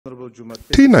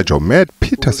Tina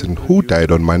Joemat-Pettersson, who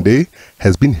died on Monday,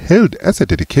 has been hailed as a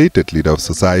dedicated leader of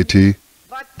society.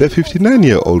 The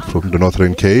 59-year-old from the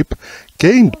Northern Cape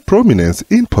gained prominence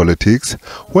in politics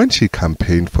when she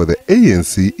campaigned for the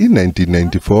ANC in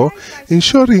 1994,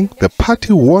 ensuring the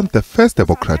party won the first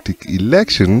democratic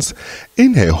elections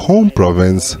in her home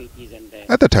province.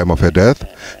 At the time of her death,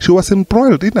 she was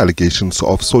embroiled in allegations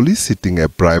of soliciting a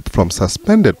bribe from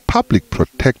suspended public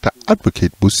protector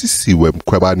advocate Busisiwe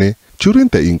Mkhwebane during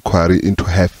the inquiry into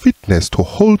her fitness to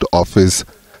hold office.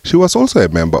 She was also a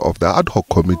member of the ad hoc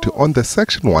committee on the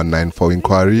Section 194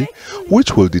 inquiry,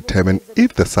 which will determine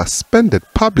if the suspended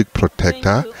public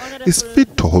protector is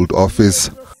fit to hold office.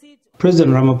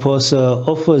 President Ramaphosa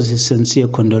offers his sincere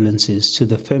condolences to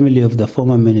the family of the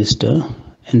former minister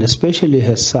and especially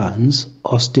her sons,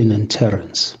 Austin and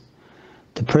Terence.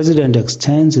 The President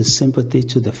extends his sympathy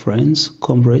to the friends,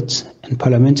 comrades, and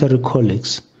parliamentary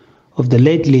colleagues of the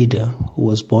late leader who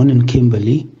was born in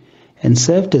Kimberley and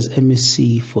served as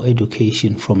MEC for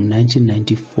Education from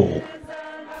 1994.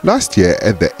 Last year,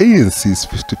 at the ANC's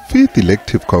 55th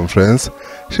elective conference,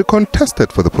 she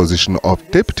contested for the position of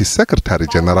Deputy Secretary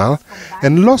General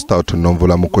and lost out to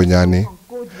Nomvula Mokonyane.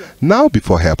 Now,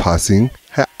 before her passing,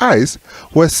 her eyes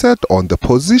were set on the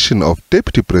position of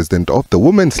Deputy President of the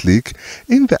Women's League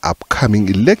in the upcoming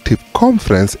elective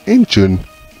conference in June.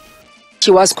 She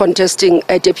was contesting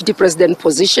a deputy president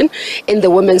position in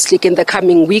the Women's League in the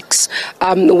coming weeks,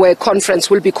 where a conference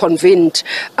will be convened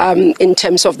in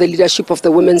terms of the leadership of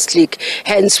the Women's League.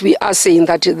 Hence, we are saying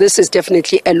that this is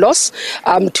definitely a loss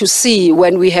to see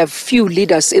when we have few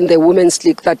leaders in the Women's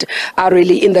League that are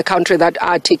really in the country that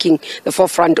are taking the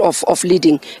forefront of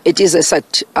leading. It is a sad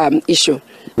issue.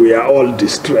 We are all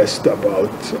distressed about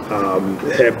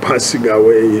her passing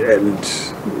away, and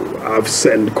I've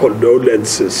sent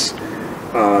condolences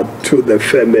to the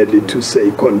family to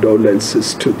say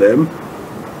condolences to them,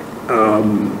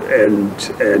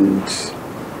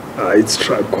 it's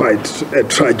quite a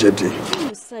tragedy.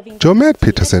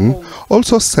 Joemat-Pettersson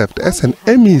also served as an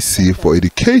MEC for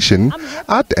Education,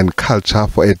 Art and Culture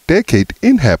for a decade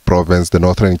in her province, the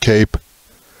Northern Cape.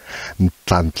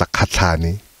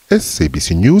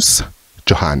 SABC News,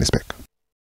 Johannesburg.